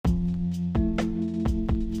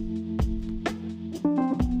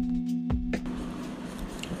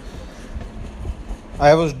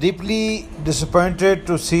I was deeply disappointed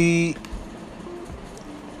to see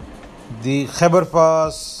the Khyber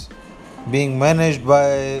Pass being managed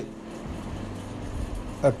by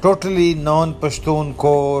a totally non-Pashtun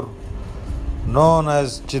corps known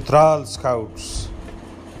as Chitral Scouts.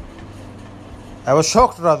 I was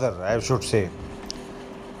shocked, rather, I should say,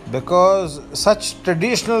 because such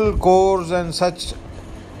traditional corps and such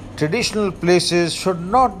traditional places should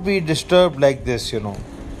not be disturbed like this.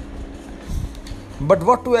 But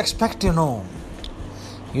what to expect?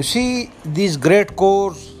 You see, these great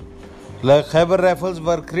corps like Khyber Rifles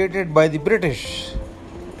were created by the British,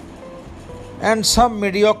 and some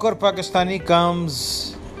mediocre Pakistani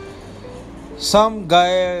comes, some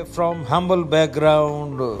guy from humble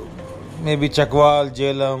background, maybe Chakwal,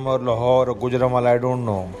 Jhelum or Lahore or Gujranwala, I don't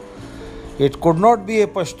know. It could not be a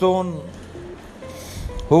Pashtun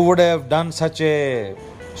who would have done such a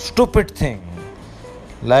stupid thing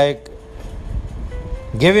like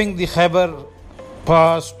giving the Khyber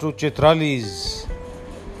Pass to Chitralis,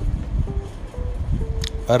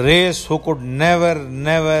 a race who could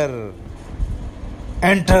never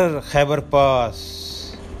enter Khyber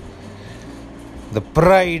Pass, the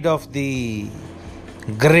pride of the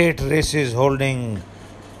great races holding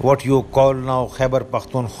what you call now Khyber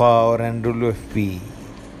Pakhtunkhwa or NWFP.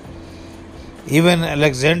 Even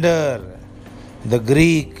Alexander, the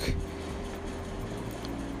Greek,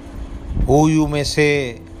 who you may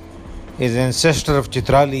say is ancestor of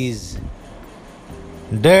Chitralis,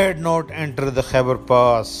 dared not enter the Khyber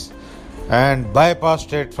Pass and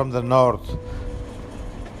bypassed it from the north,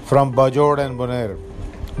 from Bajod and Buner.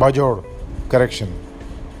 Bajod, correction.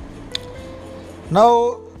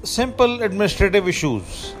 Now, simple administrative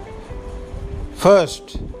issues.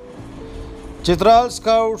 First, Chitral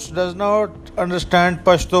Scouts does not understand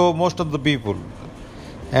Pashto, most of the people,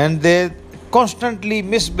 and they constantly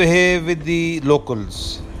misbehave with the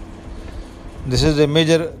locals. This is a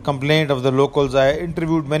major complaint of the locals. I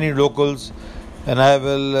interviewed many locals and I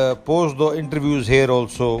will post the interviews here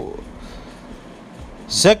also.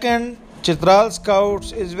 Second, Chitral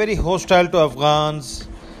Scouts is very hostile to Afghans.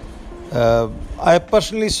 I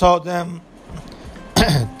personally saw them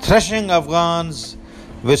thrashing Afghans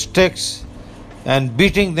with sticks and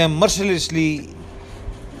beating them mercilessly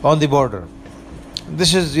on the border.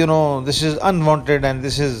 This is unwanted and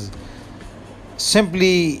this is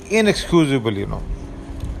simply inexcusable.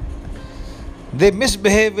 They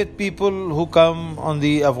misbehave with people who come on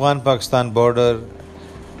the Afghan-Pakistan border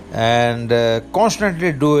and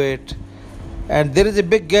constantly do it. And there is a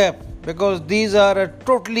big gap because these are a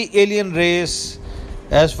totally alien race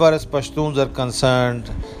as far as Pashtuns are concerned.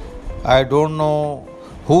 I don't know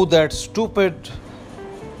who that stupid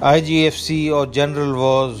IGFC or general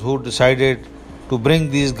was who decided to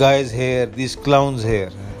bring these guys here, these clowns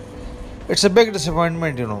here. It's a big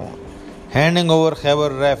disappointment, handing over Khyber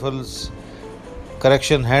Rifles,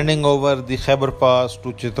 handing over the Khyber Pass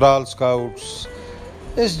to Chitral Scouts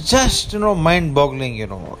is just,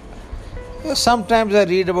 mind-boggling, Sometimes I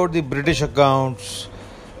read about the British accounts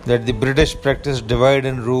that the British practice divide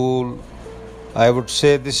and rule. I would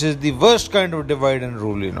say this is the worst kind of divide and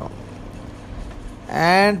rule,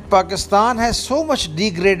 And Pakistan has so much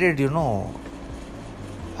degraded,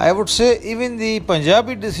 I would say even the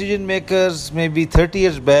Punjabi decision makers maybe 30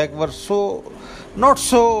 years back were not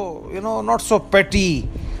so petty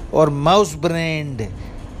or mouse-brained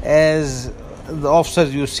as the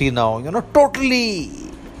officers you see now. Totally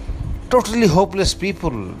hopeless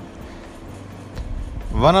people.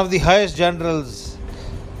 One of the highest generals,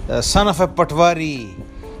 son of a Patwari,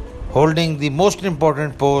 holding the most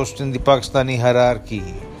important post in the Pakistani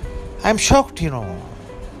hierarchy. I'm shocked,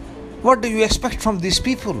 What do you expect from these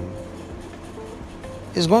people?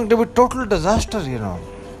 It's going to be total disaster,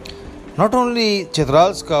 Not only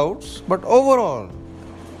Chitral Scouts, but overall.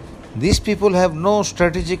 These people have no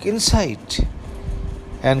strategic insight.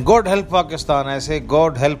 And God help Pakistan, I say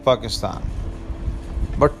God help Pakistan.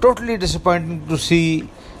 But totally disappointing to see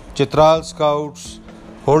Chitral Scouts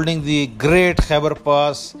holding the great Khyber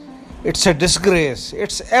Pass. It's a disgrace.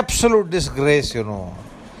 It's absolute disgrace,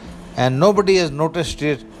 And nobody has noticed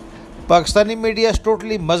it. Pakistani media is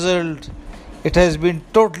totally muzzled. It has been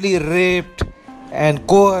totally raped and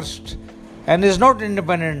coerced and is not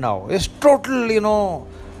independent now. It's totally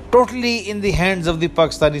in the hands of the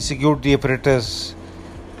Pakistani security apparatus.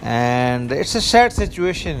 And it's a sad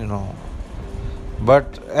situation,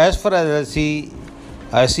 But as far as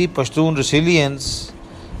I see Pashtun resilience,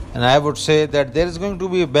 and I would say that there is going to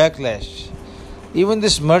be a backlash. Even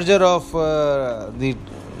this merger of the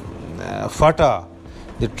FATA,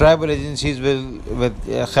 the tribal agencies with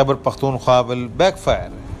Khyber Pakhtunkhwa will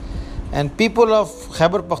backfire. And people of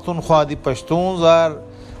Khyber Pakhtunkhwa, the Pashtuns,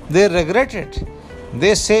 they regret it.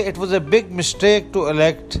 They say it was a big mistake to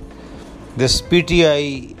elect this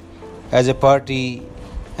PTI as a party.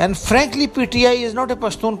 And frankly, PTI is not a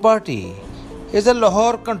Pashtun party. It's a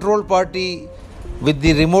Lahore controlled party with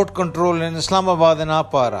the remote control in Islamabad and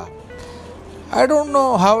Apara. I don't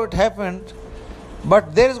know how it happened,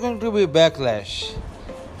 but there is going to be backlash.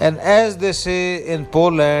 And as they say in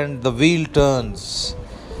Poland, the wheel turns.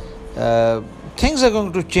 Things are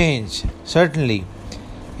going to change, certainly.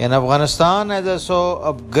 In Afghanistan, as I saw,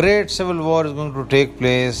 a great civil war is going to take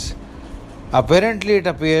place. Apparently, it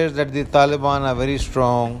appears that the Taliban are very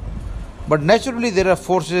strong. But naturally, there are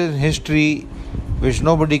forces in history which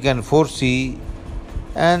nobody can foresee.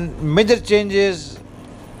 And major changes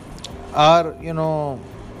are, in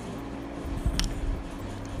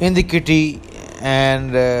the kitty,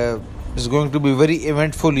 and it's going to be a very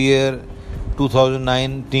eventful year,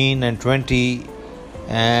 2019 and 20.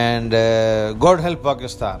 And God help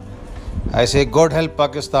Pakistan. I say God help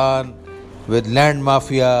Pakistan with land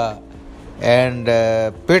mafia and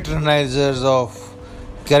patronizers of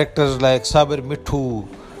characters like Sabir Mithu,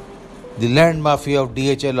 the land mafia of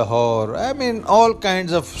DHL Lahore. I mean, all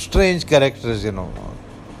kinds of strange characters,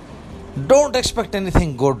 Don't expect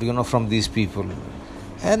anything good, from these people.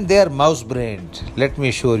 And they are mouse-brained, let me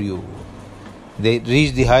assure you. They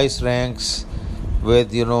reach the highest ranks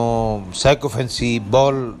with, sycophancy,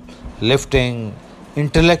 ball lifting,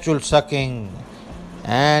 intellectual sucking,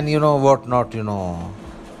 and what not, When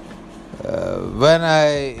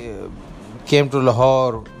I came to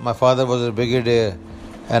Lahore, my father was a brigadier,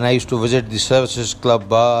 and I used to visit the Services Club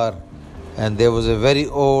bar, and there was a very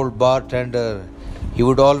old bartender. He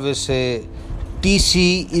would always say,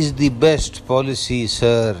 TC is the best policy,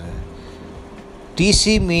 sir.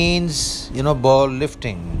 TC means, ball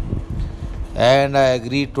lifting. And I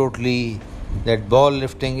agree totally that ball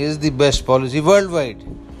lifting is the best policy worldwide.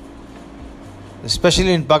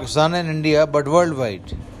 Especially in Pakistan and India, but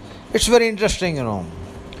worldwide. It's very interesting,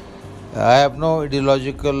 I have no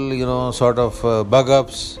ideological, sort of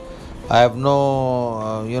bug-ups. I have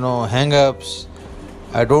no, hang-ups.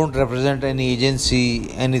 I don't represent any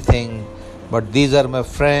agency, anything. But these are my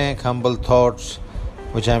frank, humble thoughts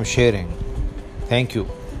which I am sharing. Thank you.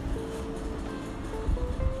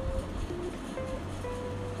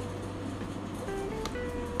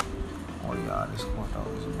 Oh, yaar, isko hatao.